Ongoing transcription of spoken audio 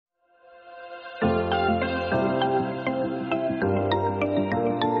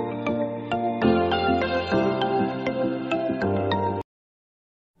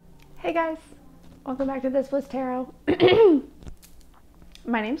Hey guys, welcome back to This Was Tarot.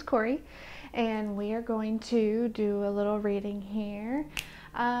 My name's Corey, and we are going to do a little reading here.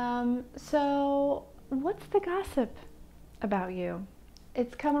 So what's the gossip about you?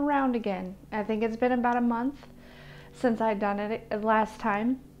 It's come around again. I think it's been about a month since I'd done it last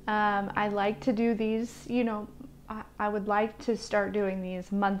time. I like to do these, I would like to start doing these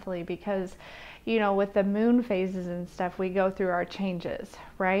monthly because, with the moon phases and stuff, we go through our changes,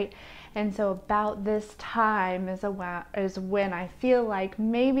 right? And so about this time is when I feel like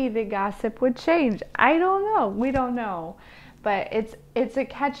maybe the gossip would change. I don't know. We don't know. But it's a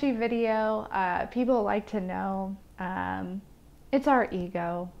catchy video. People like to know. It's our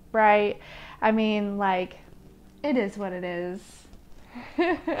ego, right? I mean, like, it is what it is.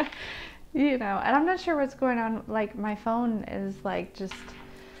 And I'm not sure what's going on. Like, my phone is like just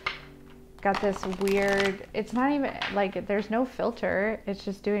got this weird, it's not even like there's no filter, it's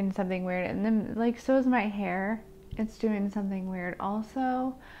just doing something weird. And then like, so is my hair, it's doing something weird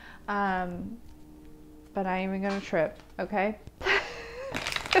also. But I ain't even gonna trip, okay?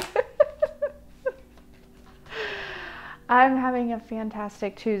 I'm having a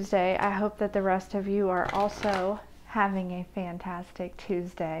fantastic Tuesday. I hope that the rest of you are also having a fantastic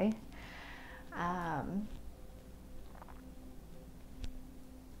Tuesday.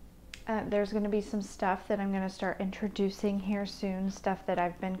 There's going to be some stuff that I'm going to start introducing here soon, stuff that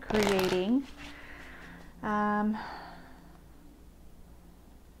I've been creating. And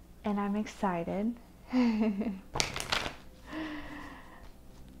I'm excited.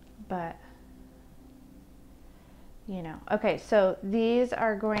 But, okay, so these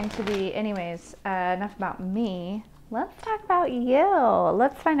are going to be, anyways, enough about me. Let's talk about you.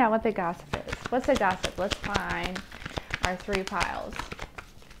 Let's find out what the gossip is. What's the gossip? Let's find our 3 piles.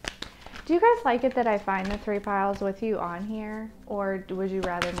 Do you guys like it that I find the 3 piles with you on here? Or would you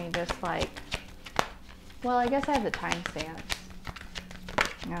rather me just like, well, I guess I have the timestamps.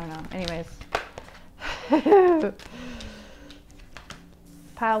 I don't know. Anyways.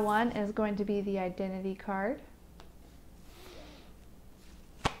 Pile 1 is going to be the identity card.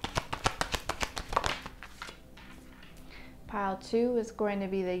 Pile 2 is going to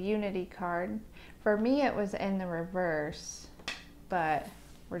be the unity card. For me, it was in the reverse, but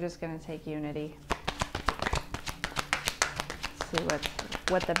we're just going to take unity. See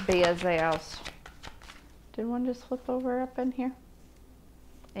what the biz is. Did one just flip over up in here?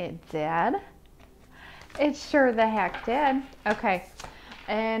 It did. It sure the heck did. Okay.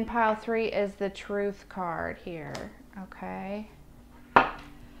 And pile 3 is the truth card here. Okay.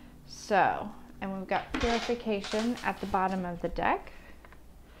 So, and we've got purification at the bottom of the deck.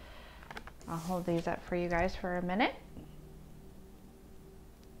 I'll hold these up for you guys for a minute.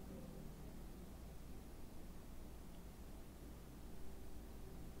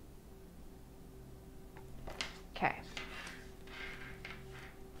 Okay.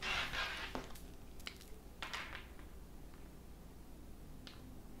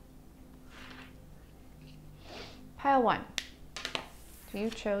 Pile 1. You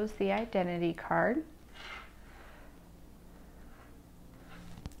chose the identity card.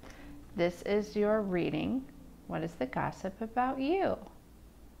 This is your reading. What is the gossip about you?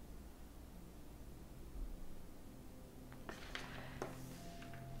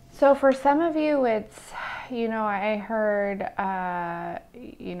 So for some of you, it's, I heard,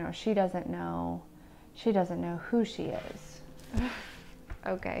 she doesn't know who she is.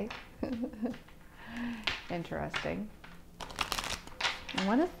 Okay. Interesting. And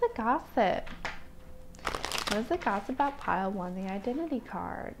what is the gossip? What is the gossip about pile 1, the identity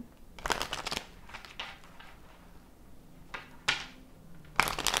card?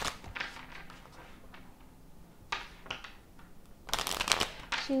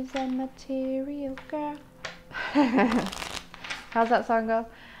 She's a material girl. How's that song go?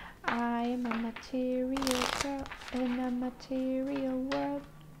 I am a material girl in a material world.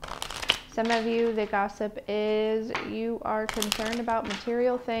 Some of you, the gossip is you are concerned about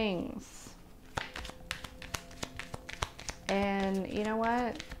material things. And you know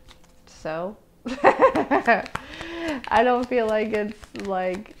what? So, I don't feel like it's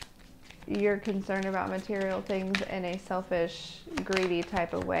like you're concerned about material things in a selfish, greedy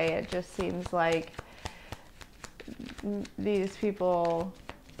type of way. It just seems like these people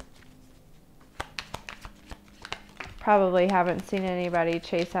probably haven't seen anybody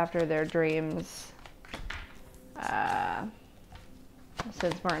chase after their dreams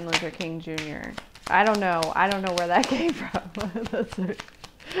since Martin Luther King Jr. I don't know where that came from.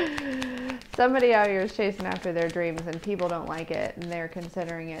 Somebody out here is chasing after their dreams and people don't like it, and they're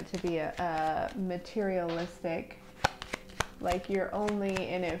considering it to be a materialistic Like you're only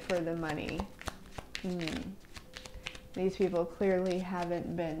in it for the money. These people clearly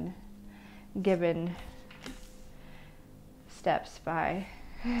haven't been given steps by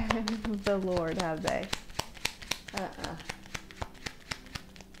the Lord, have they?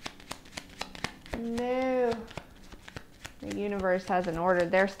 No. The universe hasn't ordered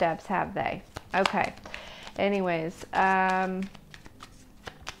their steps, have they? Okay. Anyways, let's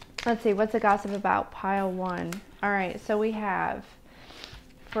see. What's the gossip about? Pile 1. All right. So we have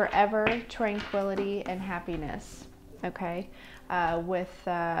forever, tranquility, and happiness. Okay. With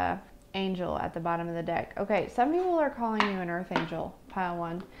angel at the bottom of the deck. Okay. Some people are calling you an earth angel. Pile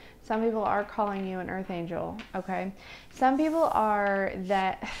 1. Some people are calling you an earth angel. Okay. Some people are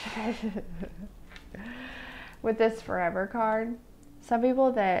that... with this forever card, some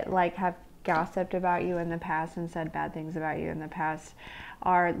people that like have gossiped about you in the past and said bad things about you in the past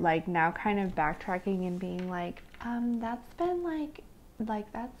are like now kind of backtracking and being like, that's been like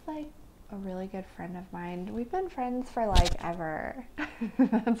that's like a really good friend of mine. We've been friends for like ever.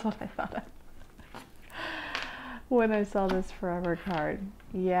 That's what I thought of when I saw this forever card.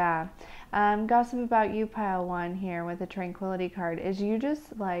 Yeah. Gossip about you, pile 1 here with the tranquility card is you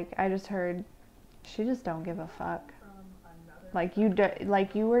just like, I just heard, she just don't give a fuck. Like you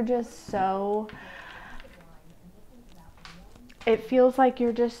were just so, it feels like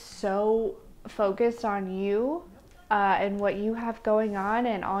you're just so focused on you and what you have going on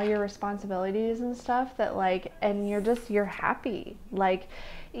and all your responsibilities and stuff that like, and you're happy. Like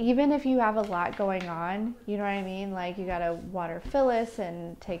even if you have a lot going on, you know what I mean? Like you gotta water Phyllis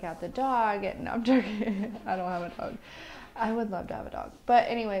and take out the dog and no, I'm joking. I don't have a dog. I would love to have a dog. But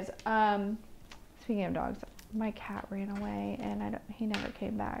anyways, speaking of dogs, my cat ran away and he never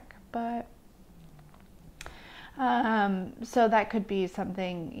came back. But so that could be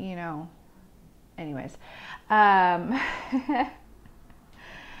something, you know. Anyways,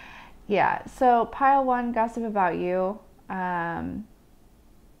 yeah. So pile 1, gossip about you.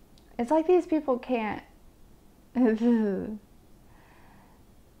 It's like these people can't.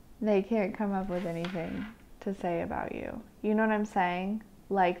 They can't come up with anything to say about you. You know what I'm saying?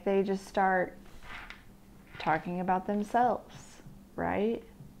 Like they just start talking about themselves, right?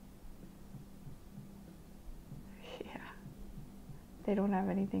 Yeah. They don't have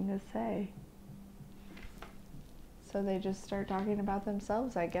anything to say. So they just start talking about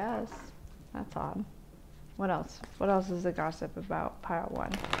themselves, I guess. That's odd. What else? What else is the gossip about pile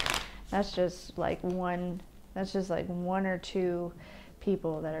 1? That's just like one or two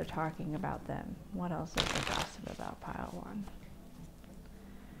people that are talking about them. What else is the gossip about pile 1?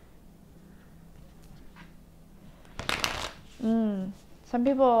 Some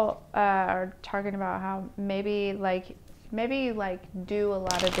people are talking about how maybe do a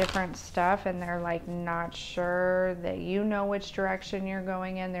lot of different stuff and they're like not sure that you know which direction you're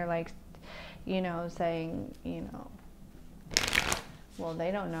going in. They're like, you know, saying, you know, well, they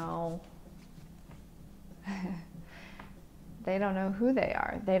don't know. They don't know who they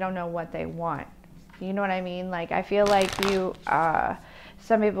are. They don't know what they want. You know what I mean? Like, I feel like you,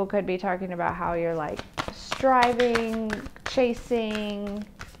 some people could be talking about how you're like striving, chasing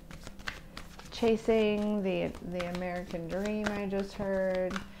the American dream, I just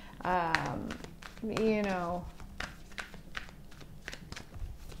heard, you know.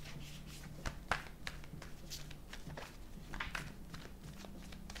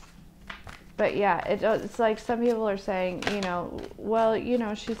 But yeah, it's like some people are saying, you know, well, you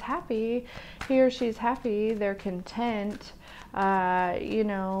know, she's happy, he or she's happy, they're content, you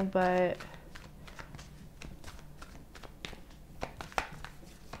know, but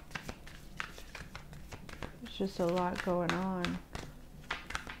there's just a lot going on.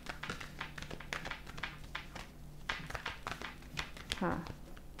 Huh.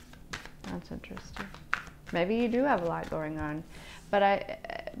 That's interesting. Maybe you do have a lot going on.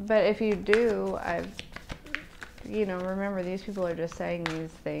 But if you do, you know, remember these people are just saying these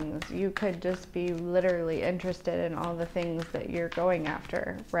things. You could just be literally interested in all the things that you're going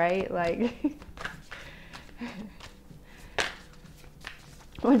after, right? Like,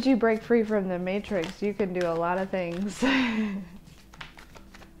 once you break free from the matrix, you can do a lot of things.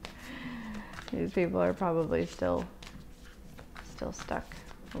 These people are probably still stuck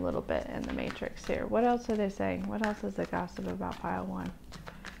a little bit in the matrix here. What else are they saying? What else is the gossip about pile 1?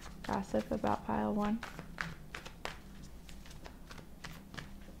 Gossip about pile 1.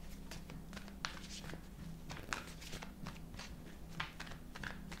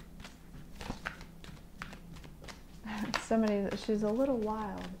 She's a little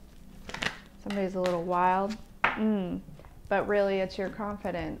wild. Somebody's a little wild. But really it's your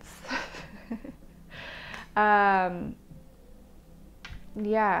confidence.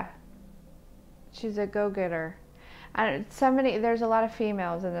 Yeah, she's a go-getter. There's a lot of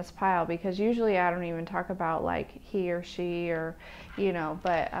females in this pile because usually I don't even talk about like he or she or,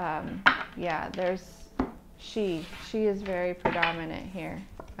 but yeah, she is very predominant here.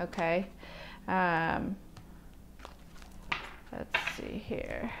 Okay. Let's see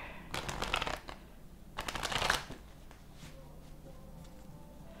here.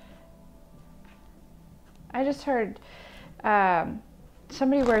 I just heard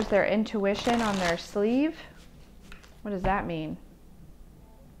somebody wears their intuition on their sleeve. What does that mean?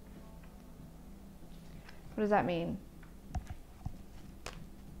 What does that mean?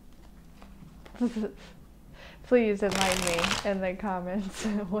 Please enlighten me in the comments.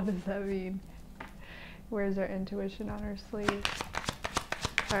 What does that mean? Wears their intuition on her sleeve.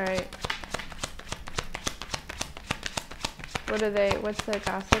 All right. What's the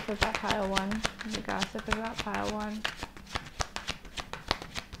gossip about pile one? The gossip about pile one.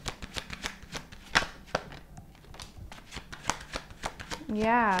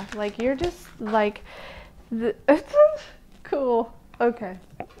 Yeah, like you're just like cool. Okay.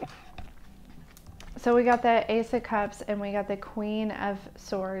 So we got the Ace of Cups and we got the Queen of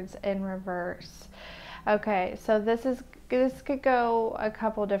Swords in reverse. Okay, so this could go a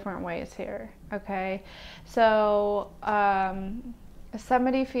couple different ways here. Okay, so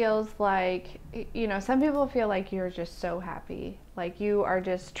somebody feels like, some people feel like you're just so happy, like you are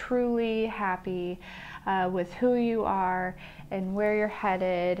just truly happy with who you are and where you're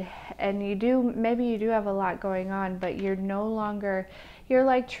headed, and maybe you do have a lot going on, but you're no longer, you're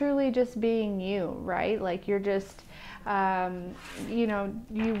like truly just being you, right? Like you're just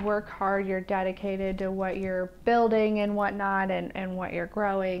you work hard, you're dedicated to what you're building and whatnot, and what you're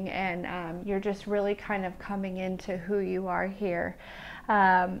growing, and you're just really kind of coming into who you are here.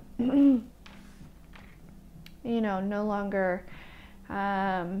 No longer.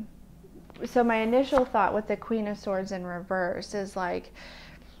 So my initial thought with the Queen of Swords in reverse is like,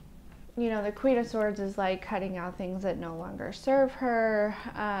 the Queen of Swords is like cutting out things that no longer serve her.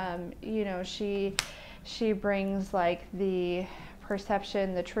 She brings like the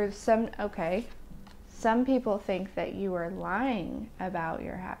perception, the truth. Some people think that you are lying about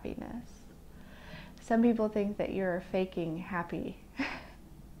your happiness. Some people think that you're faking happy.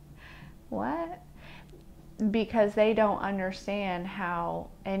 What? Because they don't understand how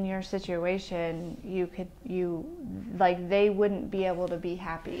in your situation they wouldn't be able to be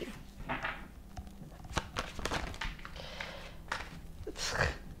happy.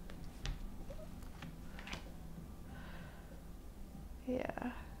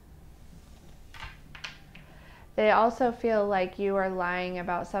 Yeah. They also feel like you are lying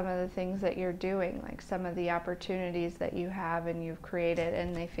about some of the things that you're doing, like some of the opportunities that you have and you've created,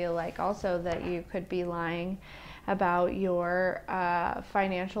 and they feel like also that you could be lying about your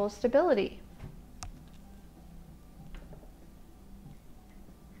financial stability.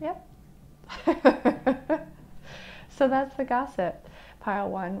 Yep. So that's the gossip. Pile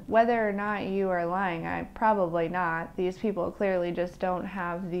one. Whether or not you are lying, probably not. These people clearly just don't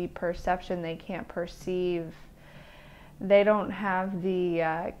have the perception. They can't perceive. They don't have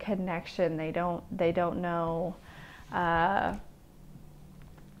the connection. They don't know how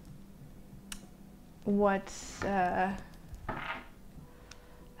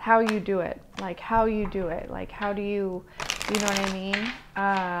you do it. Like how you do it. Like how do you know what I mean?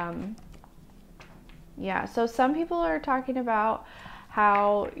 Yeah. So some people are talking about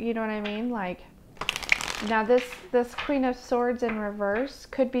how, you know what I mean? Like, now this Queen of Swords in reverse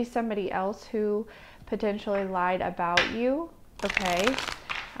could be somebody else who potentially lied about you. Okay.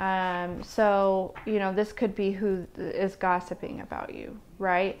 So, this could be who is gossiping about you,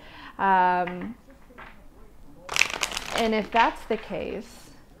 right? And if that's the case,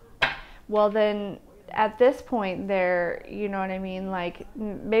 well then at this point they're, you know what I mean? Like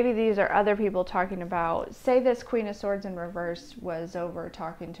maybe these are other people talking about, say this Queen of Swords in reverse was over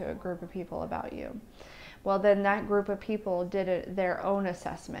talking to a group of people about you. Well, then that group of people did their own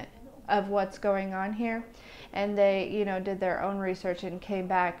assessment of what's going on here. And they, did their own research and came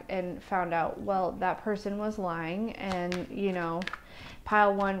back and found out, well, that person was lying, and,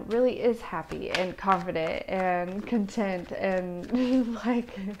 pile one really is happy and confident and content and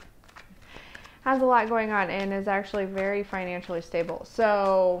like has a lot going on and is actually very financially stable.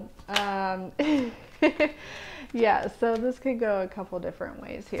 So, yeah, so this could go a couple different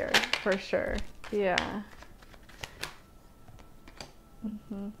ways here for sure. Yeah.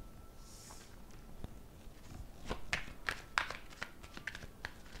 Mm-hmm.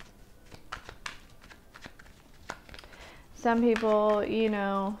 Some people,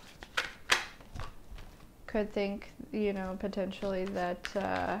 could think you know, potentially that,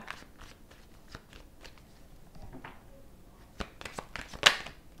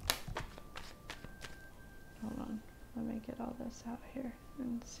 hold on, let me get all this out here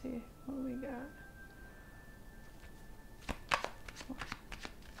and see what we got.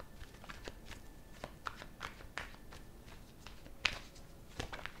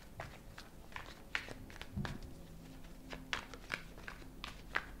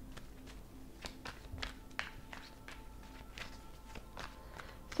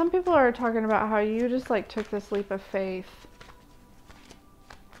 Some people are talking about how you just like took this leap of faith,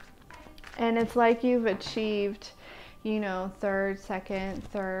 and it's like you've achieved, you know, third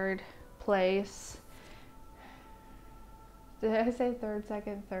place. Did I say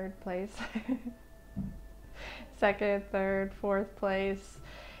third place? Second, third, fourth place,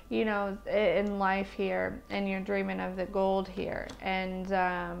 you know, in life here, and you're dreaming of the gold here. And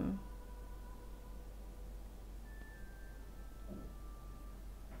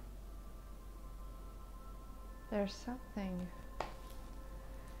there's something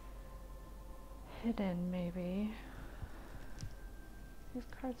hidden, maybe. These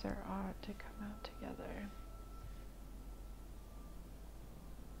cards are odd to come out together.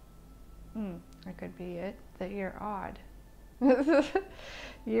 That could be it, that you're odd.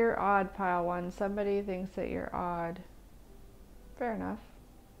 You're odd, pile one. Somebody thinks that you're odd. Fair enough.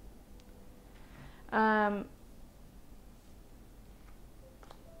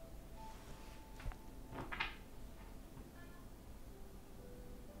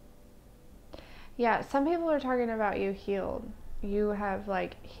 Yeah, some people are talking about you healed. You have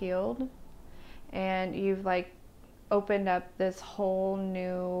like healed, and you've like opened up this whole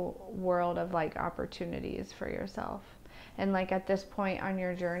new world of like opportunities for yourself. And like at this point on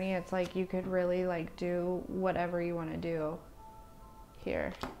your journey, it's like you could really like do whatever you want to do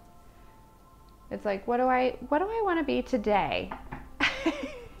here. It's like, what do I want to be today?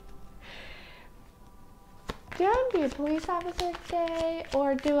 Do I want to be a police officer today,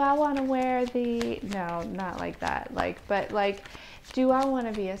 or do I want to wear the, no, not like that, like, but like, do I want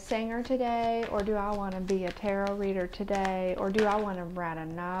to be a singer today, or do I want to be a tarot reader today, or do I want to write a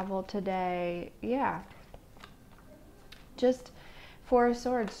novel today? Yeah. Just Four of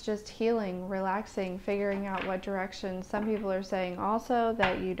Swords, just healing, relaxing, figuring out what direction. Some people are saying also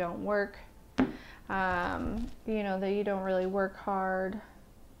that you don't work, you know, that you don't really work hard.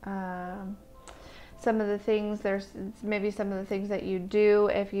 Some of the things, there's maybe some of the things that you do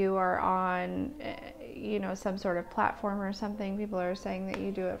if you are on, you know, some sort of platform or something. People are saying that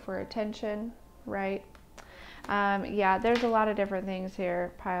you do it for attention, right? Yeah, there's a lot of different things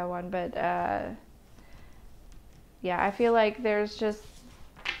here, pile one, but yeah, I feel like there's just,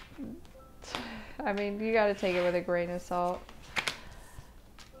 I mean, you got to take it with a grain of salt.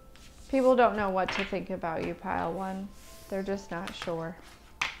 People don't know what to think about you, pile one. They're just not sure.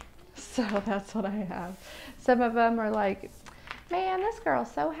 So that's what I have. Some of them are like, man, this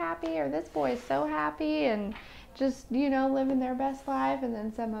girl's so happy, or this boy's so happy, and just, you know, living their best life. And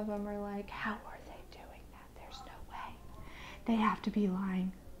then some of them are like, how are they doing that? There's no way. They have to be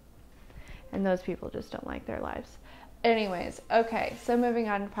lying. And those people just don't like their lives. Anyways, okay, so moving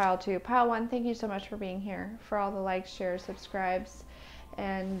on to pile two. Pile one, thank you so much for being here, for all the likes, shares, subscribes.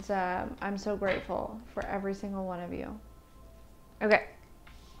 And I'm so grateful for every single one of you. Okay.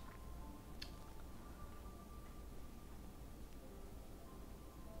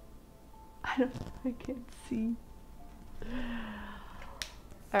 I can't see.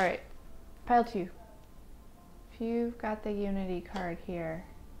 All right, pile two. If you've got the Unity card here,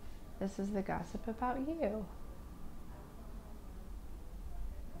 this is the gossip about you.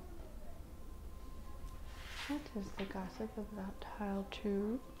 What is the gossip about pile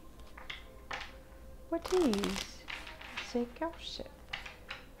two? What is the gossip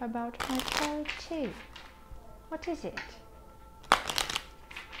about my pile two? What is it?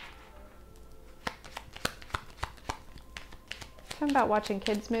 Something about watching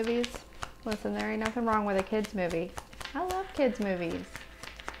kids movies. Listen, there ain't nothing wrong with a kids movie. I love kids movies.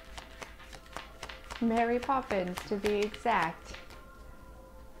 Mary Poppins, to be exact.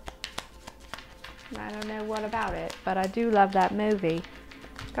 I don't know what about it, but I do love that movie.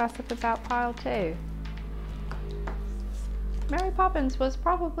 Gossip about pile two. Mary Poppins was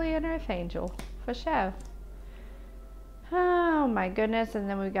probably an earth angel, for sure. Oh my goodness, and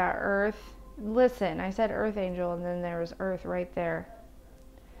then we got Earth. Listen, I said earth angel, and then there was Earth right there.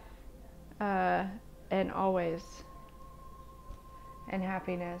 And always. And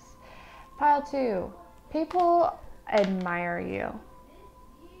happiness. Pile two. People admire you.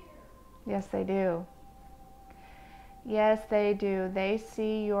 Yes, they do. Yes, they do. They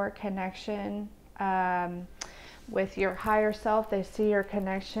see your connection with your higher self. They see your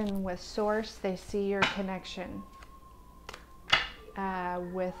connection with source. They see your connection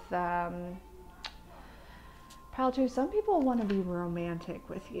with pile 2. Some people want to be romantic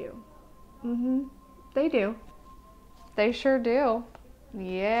with you. They do. They sure do.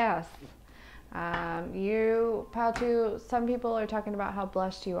 Yes. You, pile 2, some people are talking about how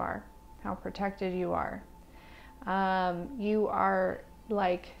blessed you are, how protected you are. You are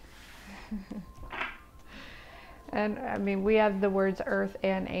like, and I mean, we have the words earth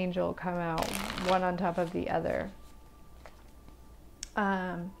and angel come out, one on top of the other.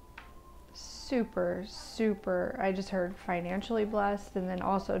 Super, super, I just heard financially blessed, and then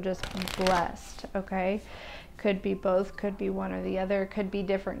also just blessed, okay? Could be both, could be one or the other, could be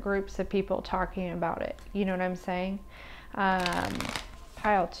different groups of people talking about it. You know what I'm saying?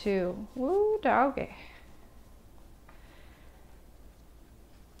 Pile 2, woo doggy.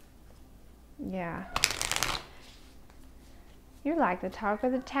 Yeah. You're like the talk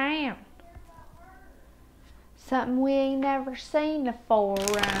of the town. Something we ain't never seen before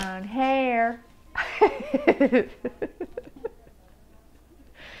around here.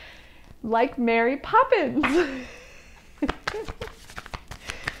 Like Mary Poppins.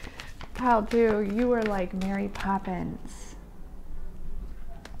 Pile 2, you are like Mary Poppins.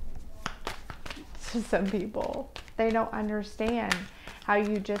 To some people, they don't understand how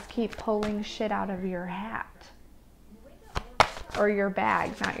you just keep pulling shit out of your hat. Or your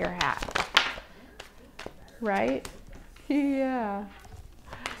bag, not your hat. Right? Yeah.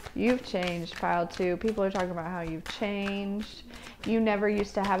 You've changed, pile 2. People are talking about how you've changed. You never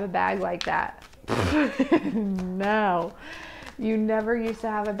used to have a bag like that. No. You never used to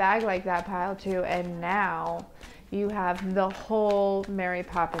have a bag like that, pile 2. And now you have the whole Mary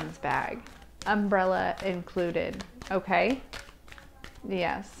Poppins bag. Umbrella included. Okay?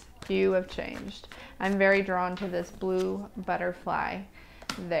 Yes. You have changed. I'm very drawn to this blue butterfly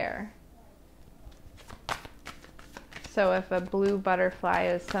there. So if a blue butterfly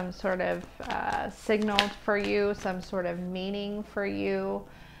is some sort of signal for you, some sort of meaning for you,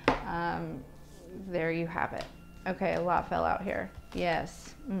 there you have it. Okay, a lot fell out here.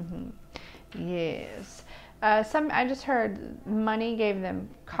 Yes. Yes. I just heard money gave them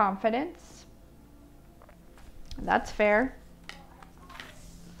confidence. That's fair.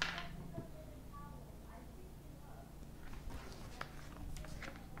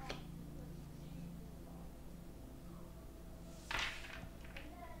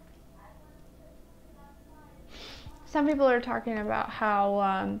 Some people are talking about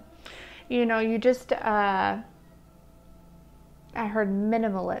how, you know, you just, I heard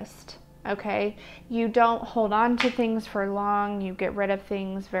minimalist, okay? You don't hold on to things for long. You get rid of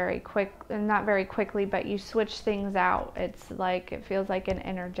things very quick, not very quickly, but you switch things out. It's like, it feels like an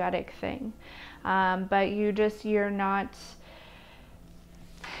energetic thing. But you're not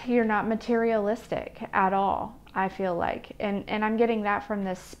materialistic at all. I feel like, and I'm getting that from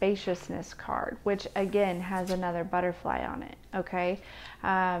this spaciousness card, which again has another butterfly on it. Okay.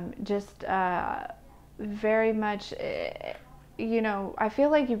 Just very much, you know, I feel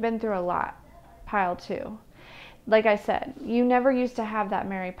like you've been through a lot, pile 2. Like I said, you never used to have that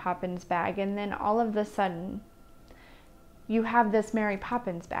Mary Poppins bag, and then all of a sudden you have this Mary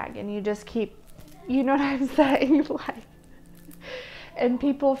Poppins bag, and you just keep, you know what I'm saying? Like, and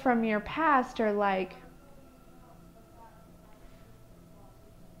people from your past are like,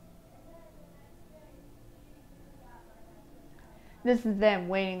 this is them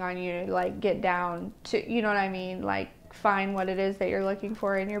waiting on you to like get down to, you know what I mean? Like find what it is that you're looking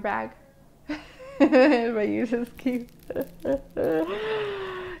for in your bag. But you just keep, you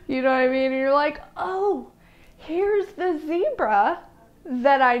know what I mean? And you're like, oh, here's the zebra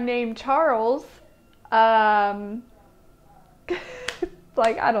that I named Charles.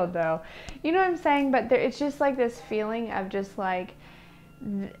 Like, I don't know. You know what I'm saying? But there, it's just like this feeling of just like,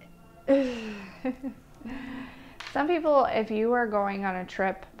 some people, if you are going on a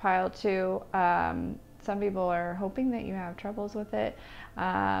trip, pile 2, some people are hoping that you have troubles with it,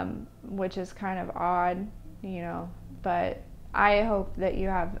 which is kind of odd, you know, but I hope that you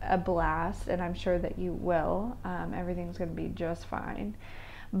have a blast, and I'm sure that you will. Everything's going to be just fine.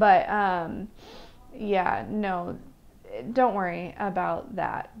 But, yeah, no, don't worry about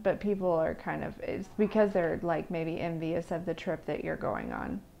that. But people are kind of, it's because they're like maybe envious of the trip that you're going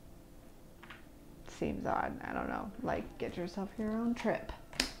on. Seems odd. I don't know. Like, get yourself your own trip.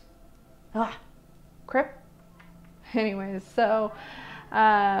 Crip. Anyways, so,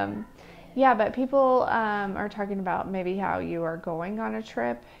 yeah, but people are talking about maybe how you are going on a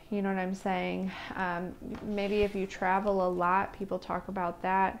trip. You know what I'm saying? Maybe if you travel a lot, people talk about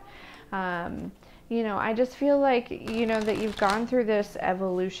that. you know, I just feel like, you know, that you've gone through this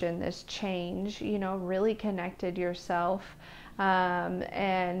evolution, this change, you know, really connected yourself. People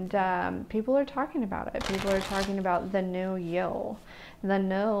are talking about it. People are talking about the new you, the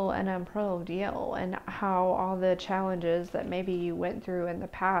new and improved you, and how all the challenges that maybe you went through in the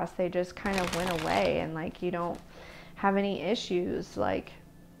past, they just kind of went away, and like you don't have any issues like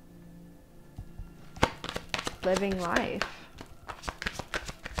living life,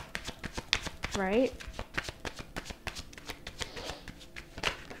 right?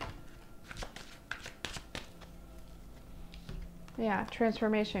 Yeah,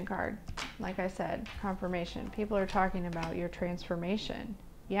 transformation card. Like I said, confirmation. People are talking about your transformation.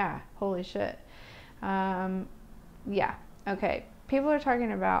 Yeah, holy shit. Yeah, okay. People are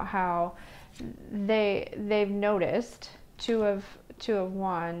talking about how they've noticed two of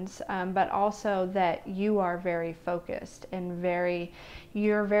wands, but also that you are very focused and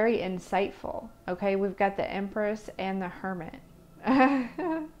you're very insightful. Okay, we've got the Empress and the Hermit.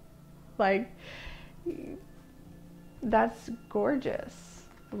 Like, that's gorgeous,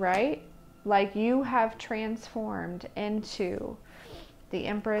 right? Like, you have transformed into the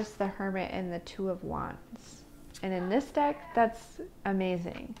Empress, the Hermit, and the Two of Wands. And in this deck, that's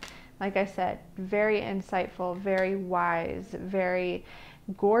amazing. Like I said, very insightful, very wise, very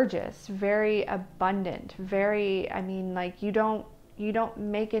gorgeous, very abundant, very, I mean, like, you don't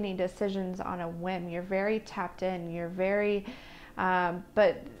make any decisions on a whim. You're very tapped in. You're very,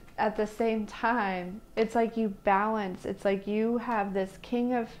 but at the same time, it's like you balance. It's like you have this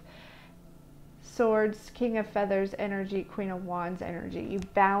King of Swords, King of Feathers energy, Queen of Wands energy. You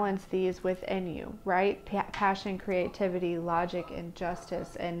balance these within you, right? Passion, creativity, logic, and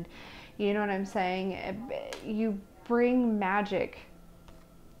justice. And you know what I'm saying? You bring magic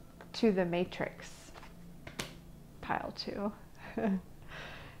to the matrix. Pile 2.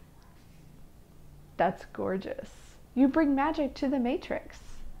 That's gorgeous. You bring magic to the matrix.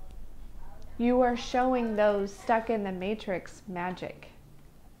 You are showing those stuck in the matrix magic.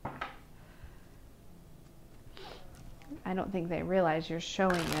 I don't think they realize you're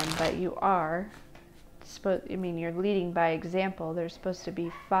showing them, but you are. I mean, you're leading by example. They're supposed to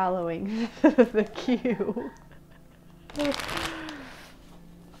be following the cue.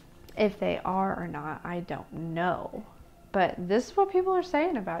 If they are or not, I don't know. But this is what people are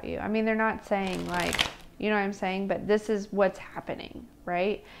saying about you. I mean, they're not saying like, you know what I'm saying? But this is what's happening,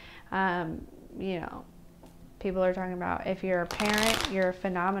 right? You know, people are talking about if you're a parent, you're a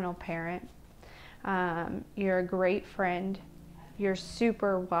phenomenal parent. You're a great friend. You're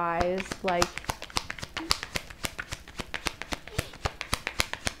super wise. Like,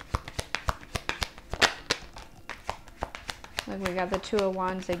 look, we got the Two of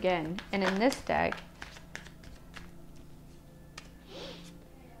Wands again. And in this deck,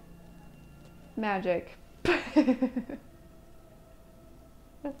 magic.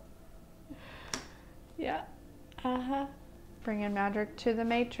 Yeah. Bringing magic to the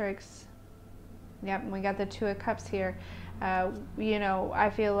matrix. Yep, and we got the Two of Cups here. You know, I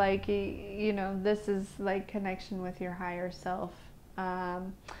feel like, you know, this is like connection with your higher self.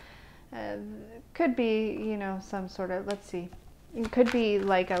 Could be, you know, some sort of, let's see. It could be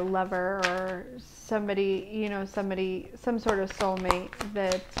like a lover or somebody, you know, some sort of soulmate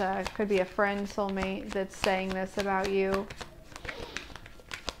that could be a friend soulmate that's saying this about you.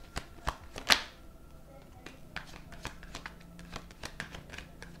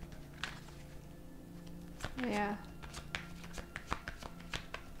 Yeah.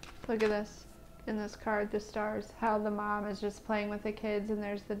 Look at this. In this card, the stars, how the mom is just playing with the kids, and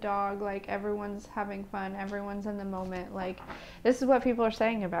there's the dog. Like, everyone's having fun. Everyone's in the moment. Like, this is what people are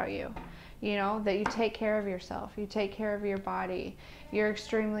saying about you. You know, that you take care of yourself. You take care of your body. You're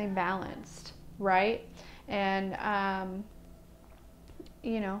extremely balanced, right? And,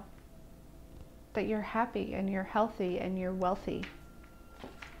 you know, that you're happy and you're healthy and you're wealthy.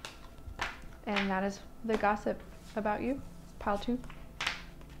 And that is the gossip about you. Pile 2.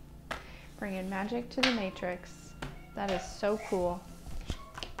 Bringing magic to the matrix. That is so cool.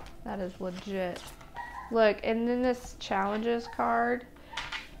 That is legit. Look, and then this challenges card,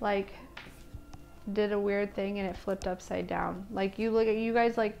 like, did a weird thing and it flipped upside down. Like, you look at, you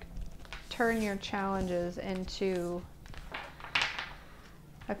guys like turn your challenges into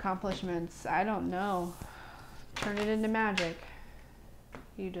accomplishments. I don't know. Turn it into magic.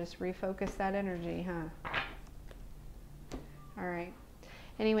 You just refocus that energy, huh? All right.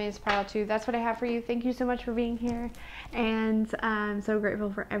 Anyways, pile 2, that's what I have for you. Thank you so much for being here. And I'm so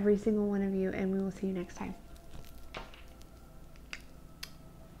grateful for every single one of you. And we will see you next time.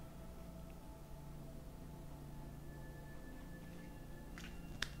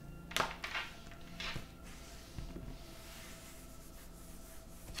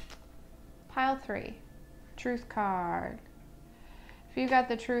 pile 3. Truth card. If you got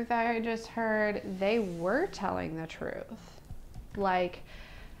the truth, I just heard they were telling the truth. Like,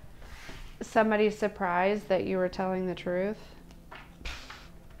 somebody's surprised that you were telling the truth.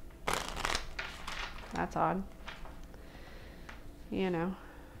 That's odd. You know.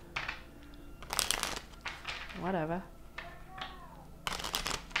 Whatever.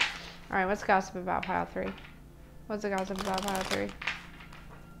 Alright, what's gossip about pile 3? What's the gossip about pile 3?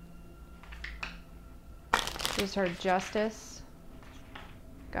 Just heard justice.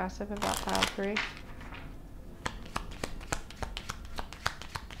 Gossip about pile 3.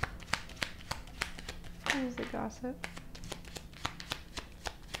 What is the gossip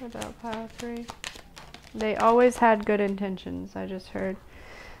about pile 3? They always had good intentions, I just heard.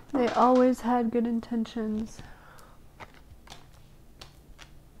 They always had good intentions.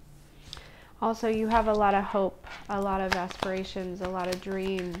 Also, you have a lot of hope, a lot of aspirations, a lot of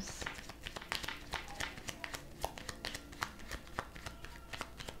dreams.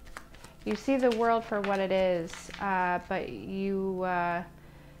 You see the world for what it is, but you are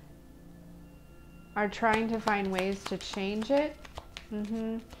trying to find ways to change it.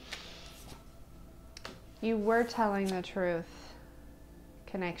 You were telling the truth.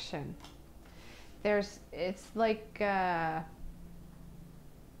 Connection. It's like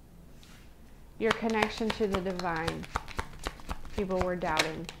your connection to the divine. People were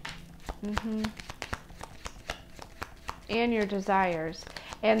doubting. And your desires.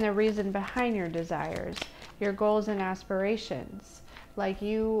 And the reason behind your desires. Your goals and aspirations. Like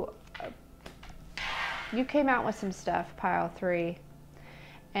you came out with some stuff, pile 3.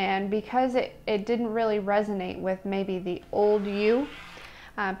 And because it didn't really resonate with maybe the old you,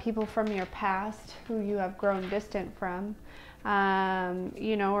 people from your past who you have grown distant from,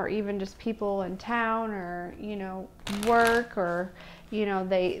 you know, or even just people in town or, you know, work, or, you know,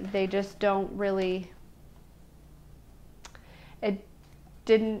 they just don't really, it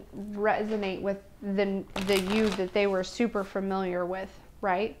didn't resonate with the you that they were super familiar with,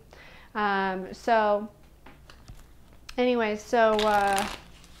 right? So anyway,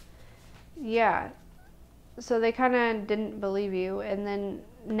 yeah, so they kind of didn't believe you, and then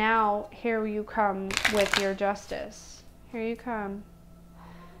now here you come with your justice. Here you come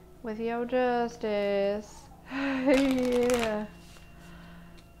with your justice. Yeah.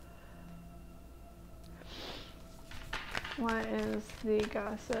 What is the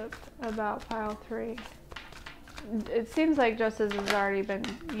gossip about pile 3? It seems like justice has already been,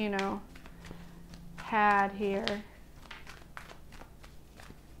 you know, had here.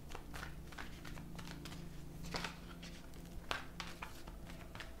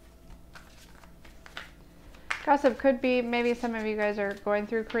 Gossip could be, maybe some of you guys are going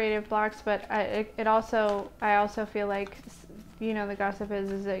through creative blocks, but I also feel like, you know, the gossip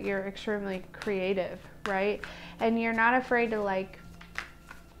is that you're extremely creative, right? And you're not afraid to like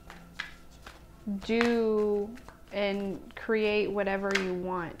do and create whatever you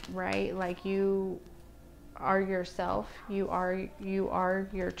want, right? Like you are yourself, you are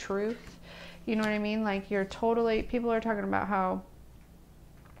your truth. You know what I mean? Like you're totally, people are talking about how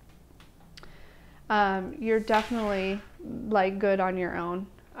you're definitely like good on your own,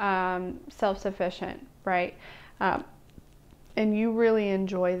 self-sufficient, right? And you really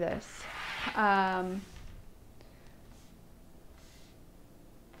enjoy this.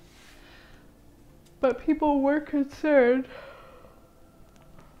 But people were concerned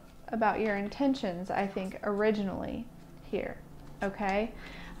about your intentions, I think, originally here, okay?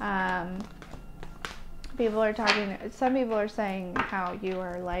 People are talking, some people are saying how you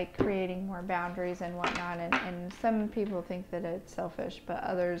are like creating more boundaries and whatnot, and some people think that it's selfish, but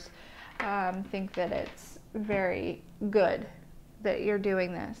others think that it's very good that you're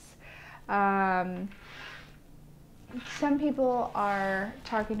doing this. Some people are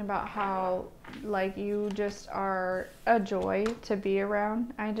talking about how like you just are a joy to be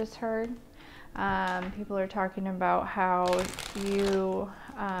around, I just heard. People are talking about how you,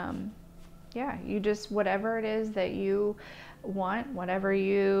 yeah, you just, whatever it is that you want, whatever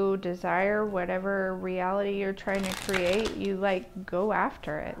you desire, whatever reality you're trying to create, you like go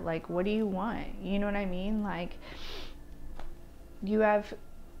after it. Like, what do you want? You know what I mean? Like, you have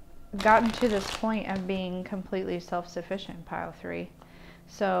gotten to this point of being completely self-sufficient, pile 3.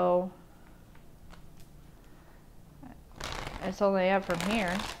 So it's only up from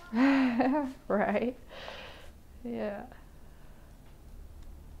here, right? Yeah.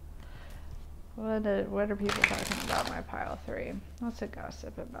 What are people talking about my pile 3? What's the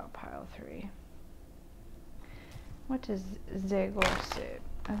gossip about pile 3? What is the gossip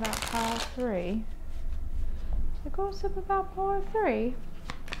about pile 3? The gossip about pile 3?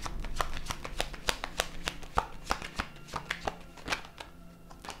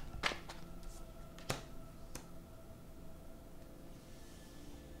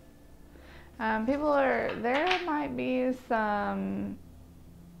 There might be some,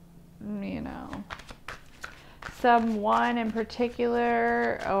 you know, someone in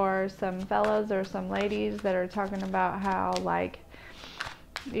particular, or some fellas or some ladies that are talking about how, like,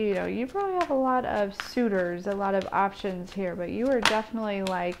 you know, you probably have a lot of suitors, a lot of options here, but you are definitely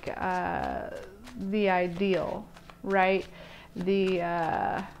like the ideal, right?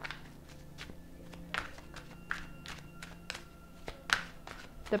 The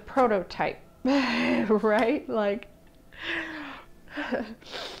prototype, right? Like,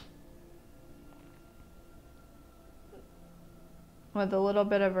 with a little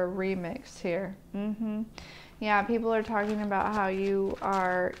bit of a remix here. Yeah, people are talking about how you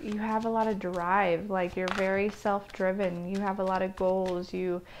have a lot of drive, like you're very self-driven, you have a lot of goals,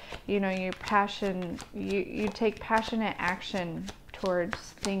 you know, you take passionate action towards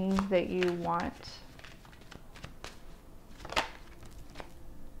things that you want.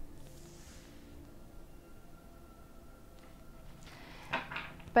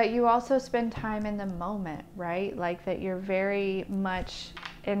 But you also spend time in the moment, right? Like that you're very much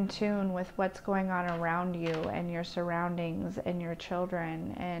in tune with what's going on around you and your surroundings and your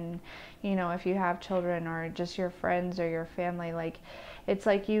children. And, you know, if you have children or just your friends or your family, like it's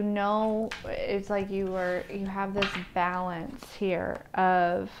like, you know, it's like you have this balance here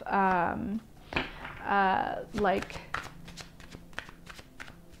of like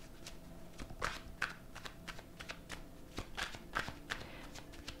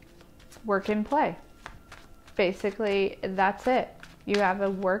work and play. Basically, that's it. You have a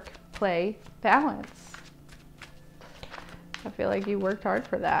work-play balance. I feel like you worked hard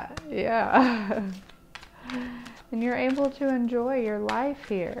for that. Yeah. And you're able to enjoy your life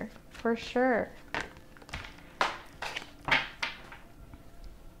here, for sure.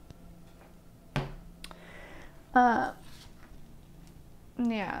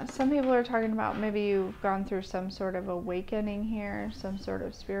 Yeah, some people are talking about maybe you've gone through some sort of awakening here, some sort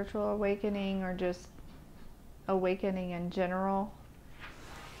of spiritual awakening, or just awakening in general.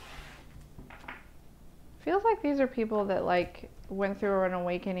 Feels like these are people that like went through an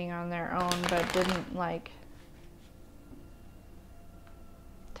awakening on their own, but didn't like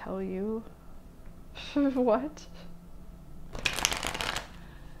tell you. What?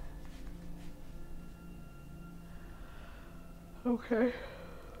 Okay.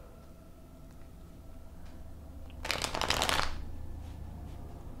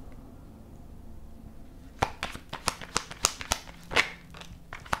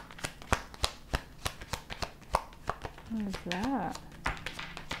 What is that?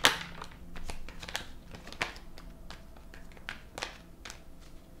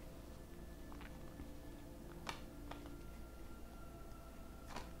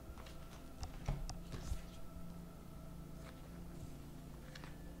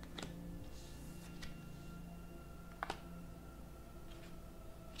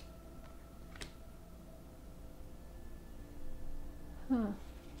 Huh.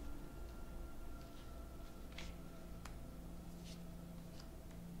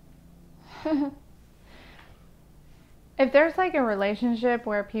 If there's like a relationship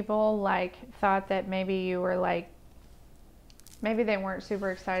where people like thought that maybe you were like, maybe they weren't super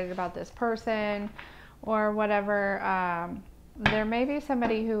excited about this person or whatever, there may be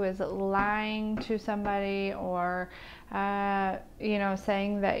somebody who is lying to somebody, or you know,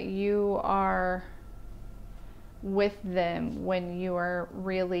 saying that you are with them when you are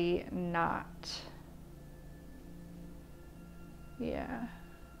really not. Yeah.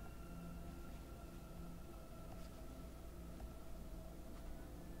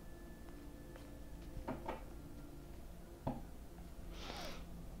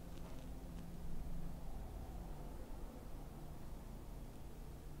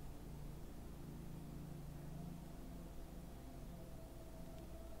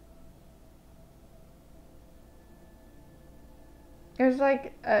 There's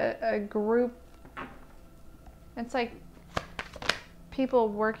like a group, it's like people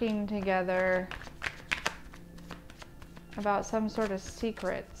working together about some sort of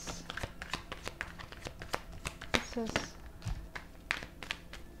secrets. It's just,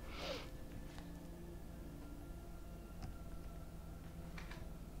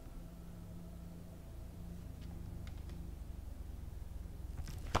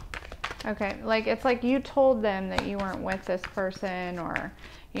 okay, like it's like you told them that you weren't with this person, or,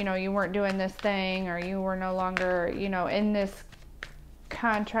 you know, you weren't doing this thing, or you were no longer, you know, in this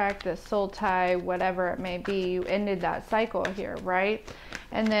contract, this soul tie, whatever it may be. You ended that cycle here, right?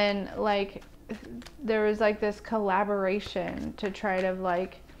 And then like there was like this collaboration to try to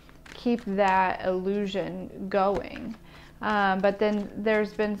like keep that illusion going. But then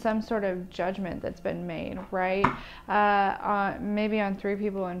there's been some sort of judgment that's been made, right? Maybe on 3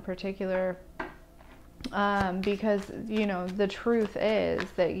 people in particular, because, you know, the truth is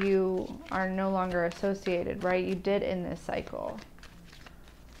that you are no longer associated, right? You did end this cycle.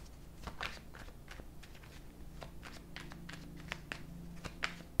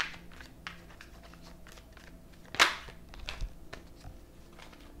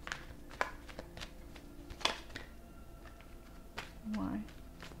 Why?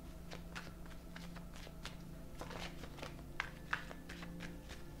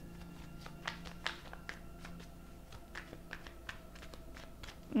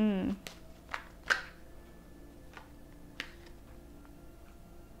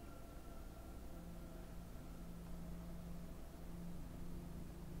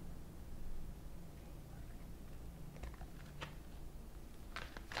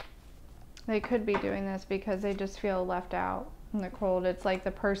 They could be doing this because they just feel left out in the cold. It's like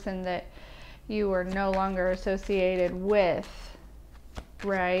the person that you are no longer associated with,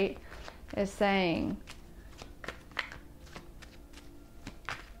 right, is saying,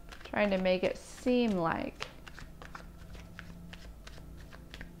 trying to make it seem like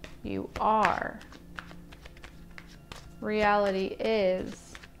you are. Reality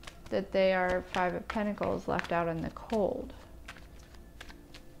is that they are 5 of Pentacles left out in the cold.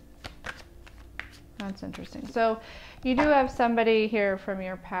 That's interesting. So you do have somebody here from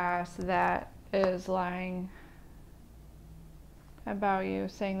your past that is lying about you,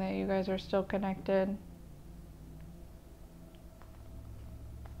 saying that you guys are still connected.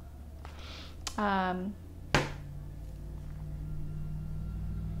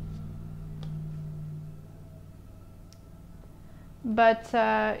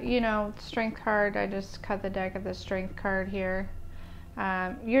 But you know, Strength card, I just cut the deck of the Strength card here.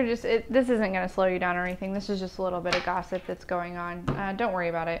 This isn't going to slow you down or anything. This is just a little bit of gossip that's going on. Don't worry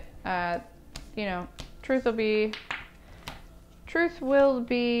about it. You know, truth will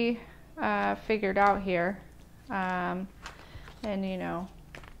be figured out here. And you know,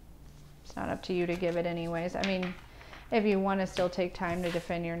 it's not up to you to give it anyways. I mean, if you want to still take time to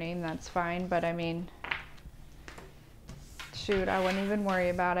defend your name, that's fine. But I mean, shoot, I wouldn't even worry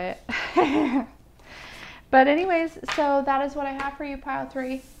about it. But anyways, so that is what I have for you, pile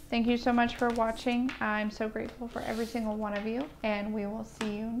 3. Thank you so much for watching. I'm so grateful for every single one of you, and we will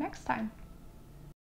see you next time.